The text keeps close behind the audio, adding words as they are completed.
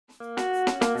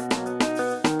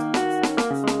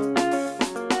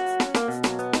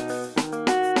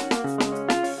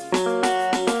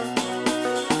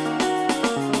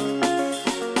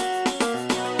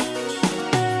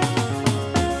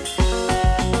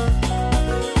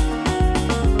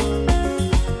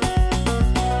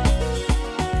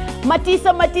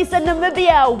Matisa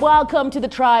Namibia, welcome to the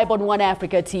Tribe on One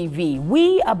Africa TV.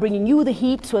 We are bringing you the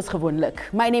heat soos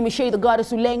gewoonlik. My name is Shay the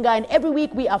Goddess Ulenga, and every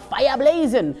week we are fire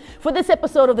blazing. For this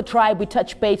episode of the Tribe, we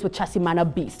touch base with Tshasimana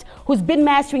Beast, who's been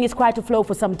mastering his cry to flow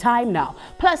for some time now.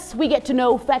 Plus, we get to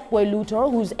know Fatboy Luthor,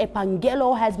 whose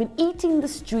Epangelo has been eating the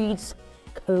streets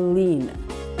clean.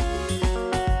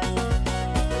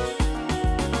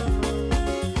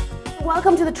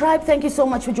 Welcome to the Tribe. Thank you so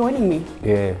much for joining me.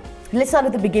 Yeah. Let's start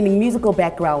at the beginning. Musical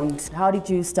background. How did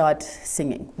you start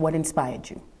singing? What inspired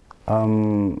you?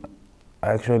 I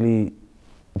actually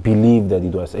believe that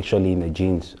it was actually in the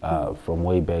genes from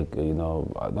way back, you know,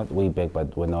 not way back,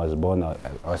 but when I was born, I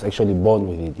was actually born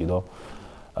with it, you know.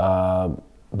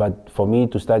 But for me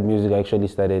to start music, I actually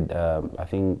started, I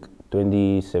think,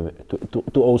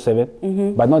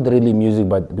 2007, but not really music,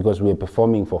 but because we were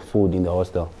performing for food in the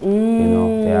hostel, you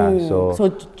know. Yeah. So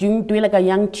do you do like a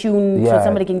young tune so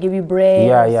somebody can give you bread?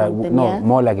 Yeah, or something, no,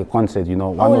 more like a concert, you know.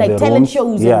 One like of the talent rooms,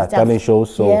 shows. Yeah, and stuff. talent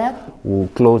shows. So we'll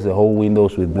close the whole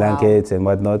windows with blankets and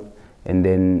whatnot, and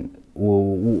then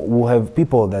we'll have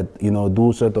people that, you know,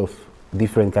 do sort of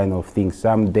different kind of things.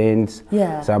 Some dance,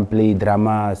 some play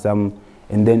drama, some,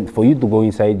 and then for you to go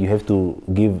inside, you have to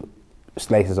give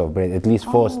slices of bread, at least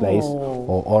 4 slices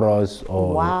or oros,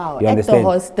 or you understand? At the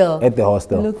hostel. At the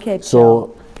hostel. Look at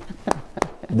so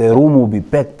the room will be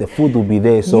packed, the food will be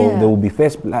there, so there will be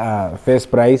first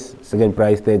prize, second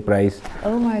prize, third prize.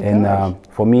 Oh my and gosh.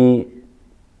 For me,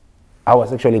 I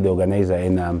was actually the organizer,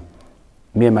 and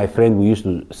me and my friend, we used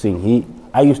to sing.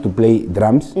 I used to play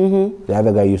drums, the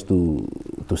other guy used to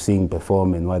sing,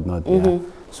 perform and whatnot.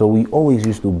 So we always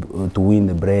used to win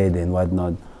the bread and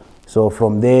whatnot. So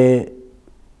from there,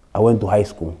 I went to high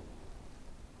school.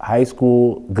 High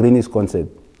school, Greenish concert.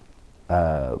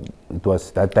 It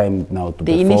was that time now to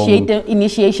perform. The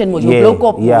initiation was your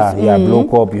blow up. Yeah, blow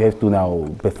up. You have to now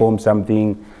perform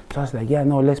something. So I was like, yeah,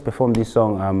 no, let's perform this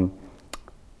song.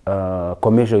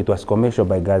 Commercial. It was Commercial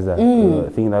by Gaza. I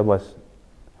think that was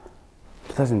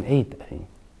 2008. I think.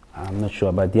 I'm not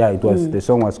sure, but yeah, it was. The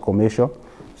song was Commercial.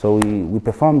 So we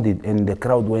performed it, and the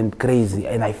crowd went crazy,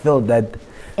 and I felt that.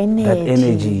 That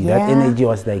energy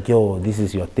was like, yo, this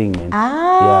is your thing, man.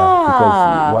 Yeah,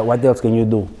 because what else can you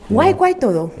do? Why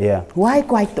Kwaito though? Yeah. Why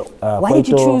Kwaito? Why did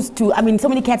you choose to, I mean, so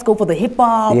many cats go for the hip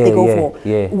hop, they go for,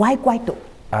 why Kwaito?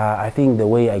 I think the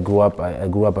way I grew up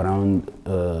around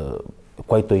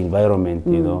Kwaito environment,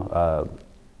 you know,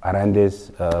 around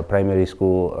this primary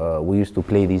school, we used to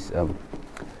play these,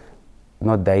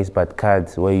 not dice, but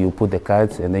cards, where you put the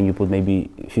cards and then you put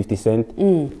maybe 50 cents.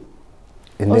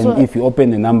 And then if you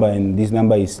open a number and this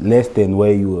number is less than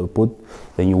where you put,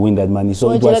 then you win that money. So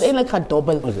it was like a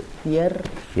double.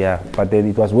 Yeah, but then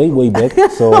it was way back.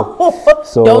 So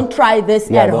don't try this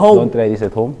at home. Don't try this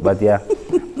at home. But yeah,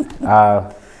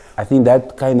 I think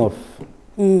that kind of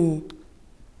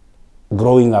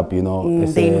growing up, you know,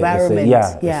 the environment.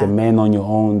 As a man on your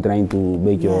own, trying to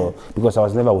make your, because I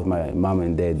was never with my mom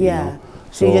and dad. You know?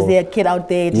 So you're just a kid out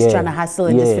there just trying to hustle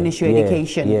and just finish your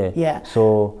education.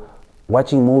 So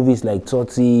watching movies like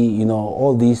Tsotsi, you know,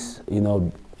 all this, you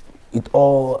know, it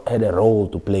all had a role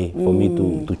to play for me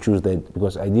to choose that,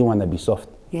 because I didn't want to be soft.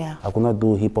 I could not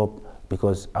do hip hop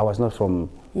because I was not from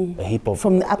a hip hop.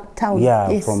 From the uptown.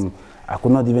 I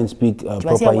could not even speak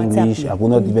proper English. I could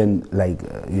not even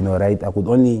you know, write. I could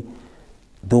only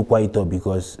do Kwaito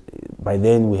because by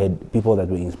then we had people that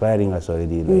were inspiring us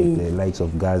already, like the likes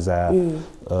of Gaza,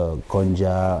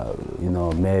 Konja, you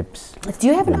know, Maps. Do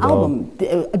you have an album?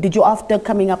 Did you, after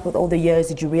coming up with all the years,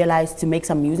 did you realize to make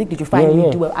some music? Did you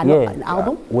finally do an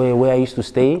album? Where I used to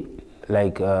stay,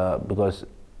 like, because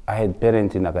I had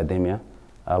parents in academia,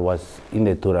 I was in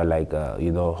the Tura, like,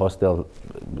 you know, hostel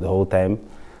the whole time.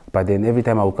 But then every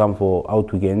time I would come for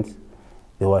out weekends,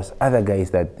 there was other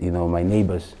guys that, you know, my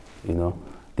neighbors, you know,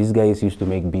 these guys used to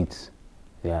make beats.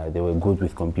 Yeah, they were good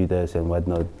with computers and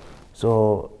whatnot.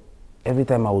 So every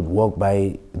time I would walk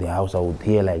by the house, I would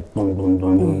hear like boom, boom,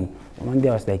 boom, boom. And one day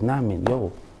I was like, nah, man,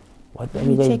 yo, what are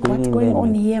you guys doing? What's going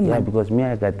on here, man? Yeah, because me,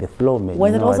 I got the flow, man.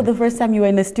 Was it also the first time you were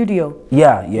in the studio?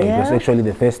 Yeah, it was actually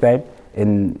the first time.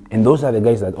 And those are the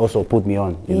guys that also put me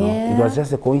on, you know. It was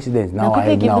just a coincidence. Now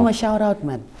quickly give them a shout out,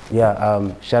 man.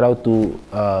 Yeah, shout out to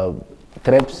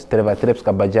Treva Treps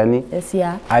Kabajani,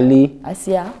 Ali,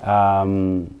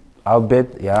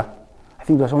 Albert, I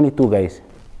think there's only 2 guys.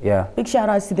 Big shout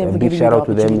outs to them for big giving shout me the out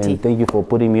to them, opportunity. and thank you for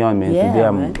putting me on, man. Today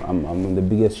I'm on the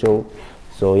biggest show,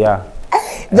 so yeah.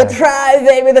 The tribe,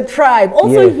 baby, the tribe.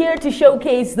 Also here to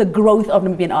showcase the growth of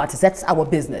Namibian artists. That's our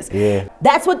business. Yeah.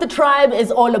 That's what the tribe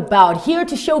is all about. Here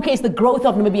to showcase the growth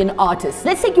of Namibian artists.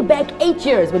 Let's take you back 8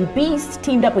 years when Beast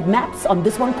teamed up with Maps on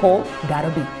this one called Gotta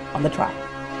Be on the tribe.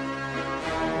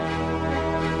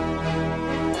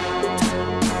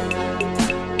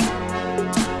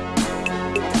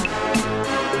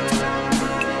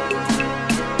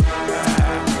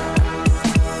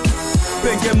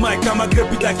 Mic, I'm a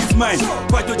grip it like it's mine.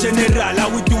 Quite a general, I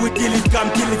will do it till it come,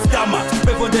 till it's dama.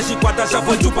 Before the shikwata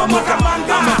shafa chupa maka.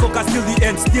 I'm a focus till the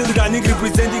end, still running,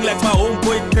 representing like my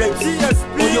homeboy Grapes.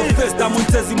 On your first, I'm on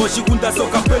Tshasimana Shikunda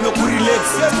soka peno ku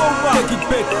relax. Take it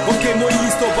back, okay, no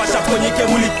listo, basha ponye ke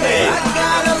muli pay. I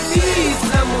gotta be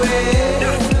somewhere.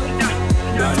 I'm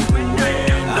gonna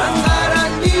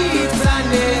need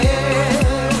somewhere.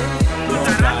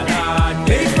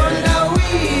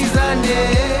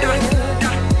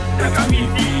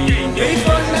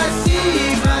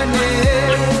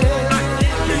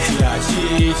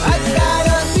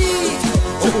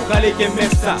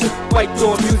 White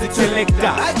door music selector.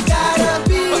 I gotta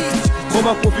be.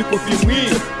 Mama coffee me.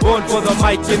 Born for the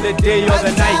mic in the day or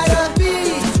the night.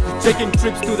 Taking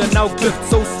trips to the now cliff,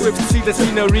 so swift, see the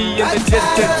scenery in the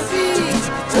distance.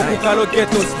 Okukalo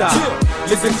ghetto star.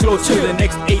 Listen close to the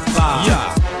next 8 bars.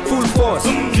 Yeah. Full force,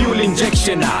 fuel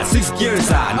injection, 6 gears,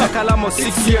 Nakalamo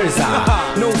 6 years,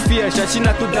 no fear,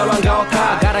 Shashina to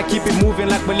Dawangawaka, gotta keep it moving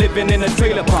like we're living in a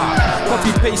trailer park.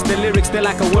 Copy paste the lyrics, they're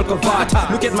like a work of art.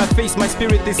 Look at my face, my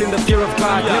spirit is in the fear of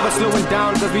God. Never slowing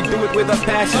down, cause we do it with a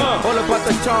passion. All about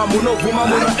the charm, Uno Vuma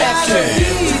Muno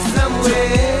action.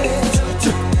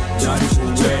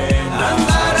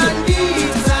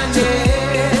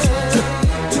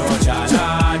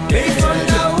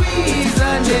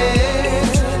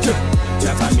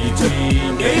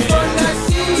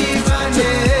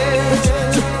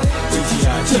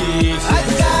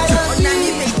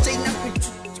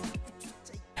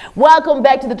 Welcome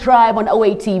back to the tribe on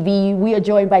OA TV. We are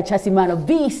joined by Tshasimana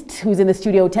Beast, who's in the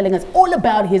studio telling us all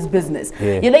about his business.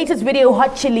 Yeah. Your latest video,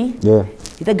 Hot Chilli. Yeah.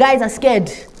 The guys are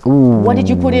scared. Ooh, what did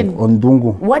you put in?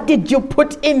 Ondungu. What did you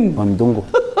put in? Ondungu.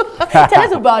 Tell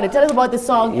us about it. Tell us about the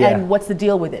song and what's the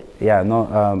deal with it. Yeah,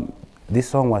 no, this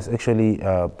song was actually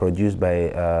produced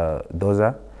by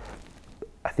Doza.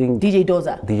 I think DJ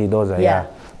Doza. DJ Doza, yeah.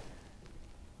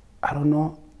 I don't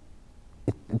know.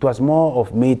 It was more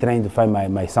of me trying to find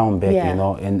my sound back, you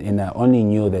know, and I only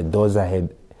knew that Doza had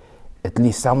at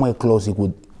least somewhere close he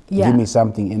could give me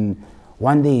something. And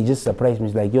one day he just surprised me.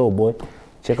 He's like, yo, boy,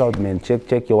 check out, man, check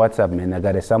your WhatsApp, man. I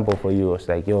got a sample for you. I was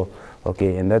like, yo,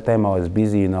 okay. And that time I was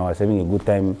busy, you know, I was having a good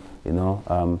time, you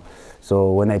know.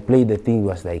 So when I played the thing, it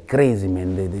was like crazy,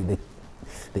 man.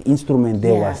 The instrument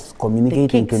there was communicating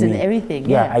to me. The kicks and everything.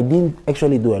 Yeah, I didn't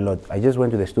actually do a lot. I just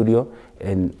went to the studio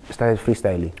and started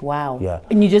freestyling. Wow. Yeah.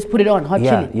 And you just put it on, Hot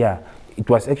Chilli? Yeah. It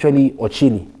was actually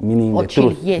Ochili, meaning the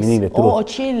truth. Yes. Meaning the truth. Oh,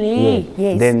 Ochili. Yeah.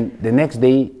 Yes. Then the next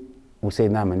day, we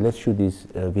said, nah, man, let's shoot this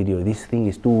video. This thing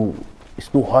is too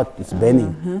hot. It's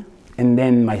burning. And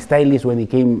then my stylist, when he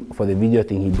came for the video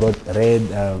thing, he brought red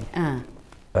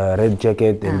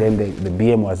jacket, and then the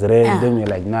BM was red. Then we're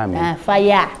like, nah, man,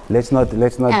 fire. Let's not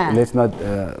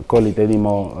call it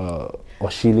anymore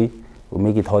Ochili. We'll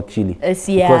make it Hot Chilli. Because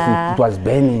it was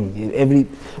burning.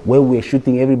 Where we were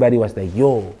shooting, everybody was like,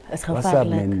 yo, what's up,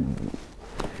 man?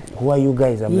 Who are you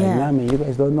guys? I'm like, nah, man, you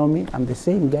guys don't know me. I'm the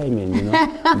same guy, man, you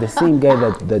know. The same guy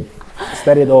that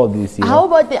started all this, you know. How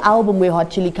about the album where Hot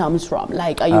Chilli comes from?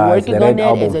 Like, are you working on it?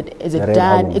 Album. Is it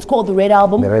done? It's called the Red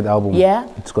Album? The Red Album. Yeah?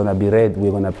 It's going to be red.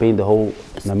 We're going to paint the whole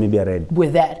Namibia red.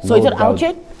 With that. So is it out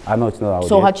yet? I know it's not out yet.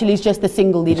 So Hot Chilli is just the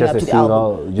single leading up to the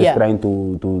album? Just trying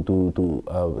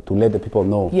to let the people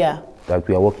know that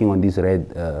we are working on this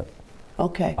red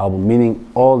album.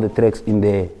 Meaning all the tracks in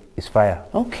there is fire.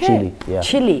 Okay. Chilli. Yeah.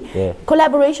 Chilli. Yeah.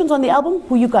 Collaborations on the album?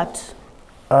 Who you got?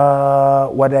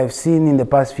 What I've seen in the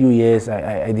past few years,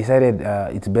 I decided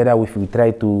it's better if we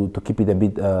try to keep it a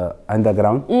bit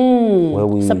underground. Where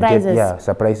we surprises.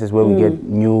 Surprises where we get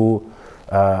new,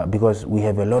 because we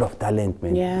have a lot of talent,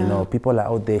 man. Yeah. You know, people are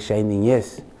out there shining,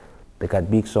 yes. They got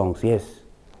big songs, yes.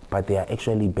 But they are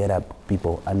actually better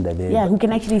people under there. Yeah, who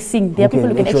can actually sing. There are people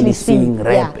who can actually sing,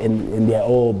 rap, and they are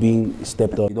all being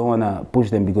stepped on. You don't want to push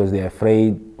them because they're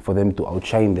afraid for them to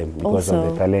outshine them because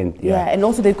of the talent. Yeah, and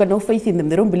also they've got no faith in them.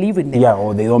 They don't believe in them. Yeah,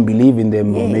 or they don't believe in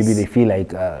them, or maybe they feel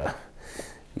like,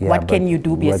 what can you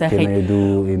do? What can I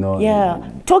do, you know?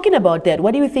 Yeah. Talking about that,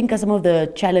 what do you think are some of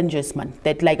the challenges, man,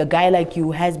 that like a guy like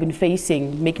you has been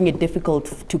facing, making it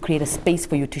difficult to create a space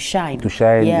for you to shine? To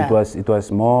shine, it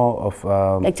was more of...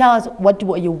 like tell us,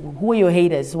 who are your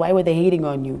haters? Why were they hating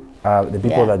on you? The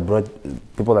people that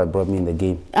people that brought me in the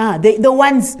game. The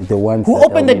ones who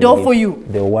opened the door for you.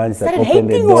 The ones that started opened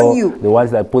the hating door. on you. The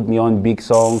ones that put me on big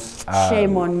songs.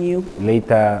 Shame on you.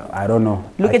 Later, I don't know.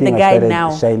 Look at the guy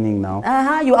now. Shining now.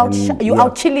 You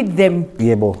out chillied them.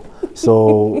 Yeah, bro.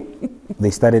 So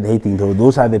they started hating.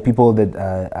 Those are the people that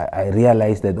I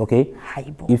realized that okay,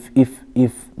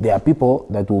 if there are people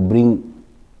that will bring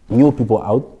new people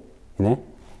out, you know,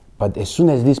 but as soon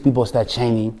as these people start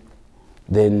shining,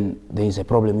 then there is a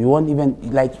problem. You won't even,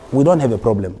 like, we don't have a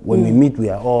problem. When we meet, we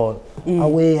are all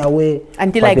away.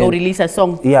 Until I go release a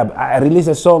song. Yeah, I release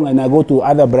a song and I go to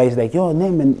other brides like, yo,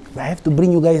 man, I have to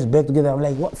bring you guys back together. I'm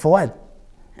like, what? For what?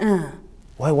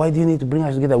 Why do you need to bring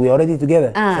us together? We're already together.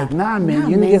 It's like, nah, man,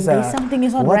 you niggas are... something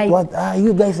is not right.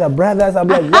 You guys are brothers. I'm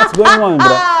like, what's going on,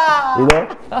 bro? You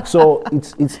know? So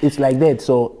it's like that.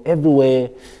 So everywhere,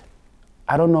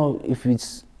 I don't know if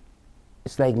it's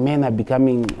like men are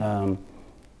becoming...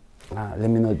 let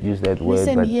me not use that word.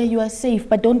 Listen, here you are safe,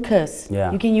 but don't curse. Yeah.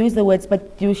 You can use the words, but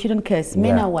you shouldn't curse.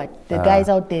 Men are what? The guys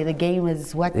out there, the game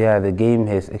is what? Yeah, the game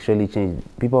has actually changed.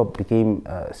 People became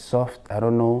soft, I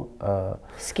don't know.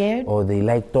 Scared? Or they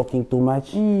like talking too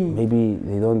much. Maybe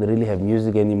they don't really have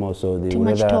music anymore, so they too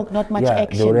much talk, not much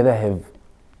action. They would rather have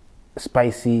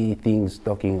spicy things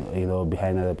talking, you know,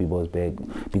 behind other people's back.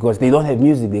 Because they don't have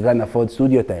music, they can't afford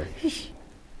studio time.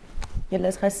 Yeah,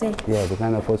 they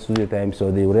can't afford studio time,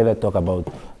 so they would rather talk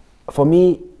about... For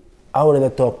me, I would rather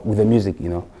talk with the music, you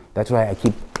know. That's why I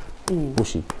keep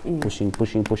pushing.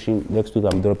 Next week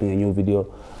I'm dropping a new video.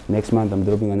 Next month I'm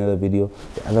dropping another video.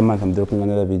 The other month I'm dropping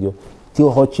another video.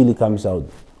 Till Hot Chilli comes out,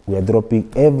 we are dropping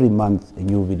every month a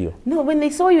new video. No, when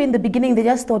they saw you in the beginning, they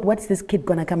just thought, what's this kid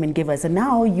gonna come and give us? And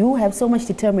now you have so much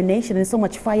determination and so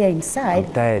much fire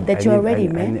inside that you're ready,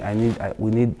 man.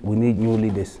 We need new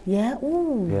leaders. Yeah?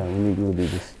 Ooh. Yeah, we need new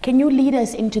leaders. Can you lead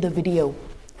us into the video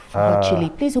for Hot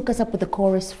Chilli? Please hook us up with the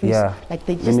chorus, please. Yeah. Like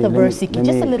just the verse, just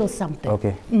a little something.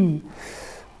 Okay.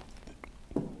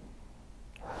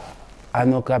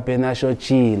 Ano kapena sho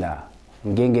chila,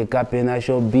 ngenge kapena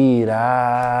sho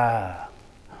bira.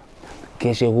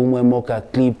 Keshe humwe moka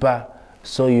klipa,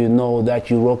 so you know that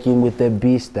you're rocking with the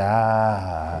beast.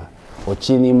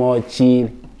 Ochini mo chill.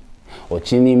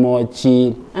 Ochini mo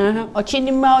chill.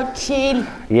 Ochini mo chill.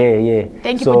 Yeah.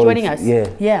 Thank you for joining us.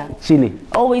 Yeah. Chilli.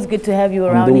 Always good to have you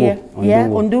around here. Yeah,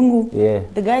 Ondungu. Yeah.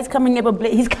 The guy's coming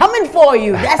he's coming for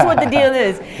you. That's what the deal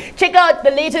is. Check out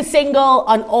the latest single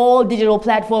on all digital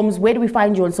platforms. Where do we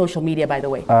find you on social media, by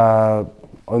the way?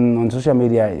 On social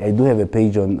media, I do have a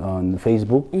page on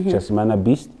Facebook, Tshasimana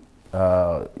Beast,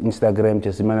 Instagram,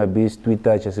 Tshasimana Beast,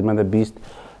 Twitter, Tshasimana Beast.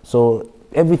 So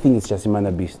everything is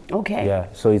Tshasimana Beast. Okay. Yeah,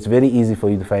 so it's very easy for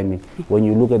you to find me. When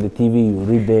you look at the TV, you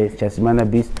read the Tshasimana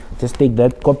Beast, just take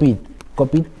that, copy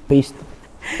it, paste.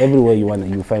 Everywhere you want it,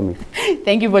 you find me.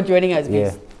 Thank you for joining us,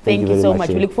 Beast. Thank you so much.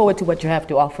 We look forward to what you have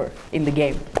to offer in the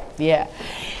game. Yeah.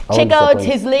 Check out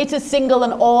his latest single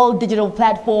on all digital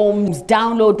platforms.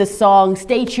 Download the song.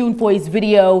 Stay tuned for his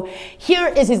video. Here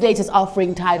is his latest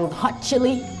offering titled Hot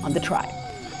Chilli on the Tribe.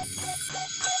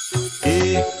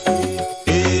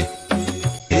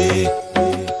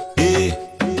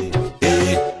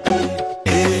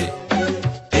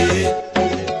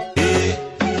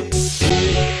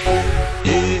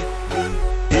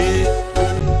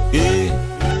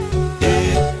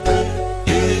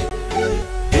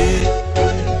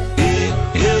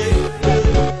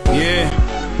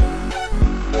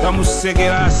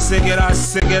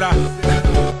 Segera.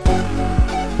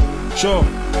 Show.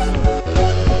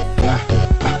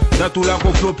 Datula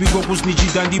ko floppy ko kusnichi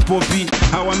dandi popi.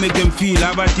 How I make them feel.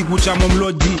 Abati kucha mom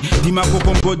lodi. Dima ko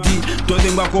body. To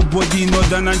them ko body. No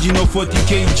dananji no 40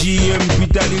 kg.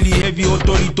 Vitality heavy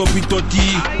authority pitoti.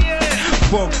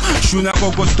 Pop, shuna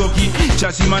koko stoki.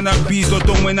 Tshasimana Beast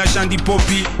oto mwena shandi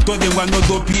popi. To them no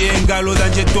dopi. Engalo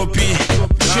danje topi.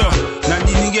 Sure.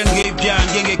 Nandi nge pia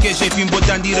ngenge keshe fimbo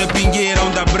tandi repinge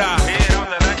round the bra.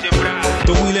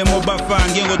 To wile mo bafa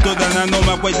ngengo toda na no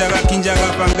makwaita ga kinja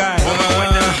ga pangai.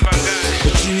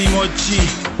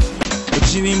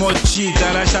 Ochini mochi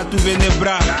tarasha tu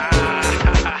venebra.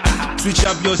 Switch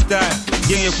up your style.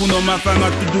 Ngenge kuno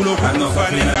mafanga tudulo kuno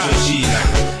fanera.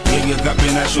 Ngenge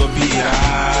kapena shobira.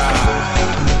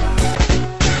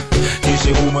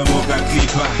 Keshe humwe moka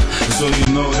klipa. So you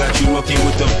know that you working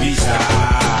with the beast.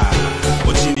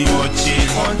 Ochini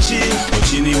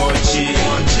mochi.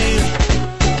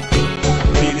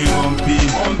 Biggie on P.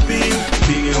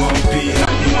 Biggie on P.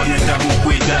 Money tamu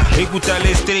kweda.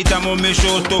 Ekutale straight amo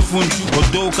mesho otofun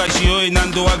Odo kashioe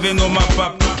nando aveno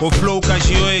mapap O flow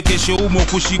kashioe kesho umo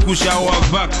kushikusha o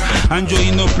avak Anjo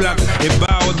ino plak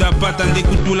Eba oda patande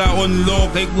kutula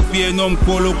unlock Ekupie nom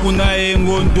kolo kuna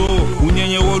engondo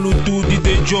Unyenye wolutu di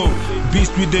de job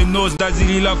Beast with the nose,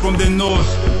 Dazilila from the nose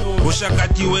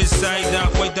Oshakati west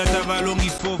side, quite a tavalongi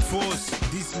for force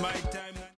This my time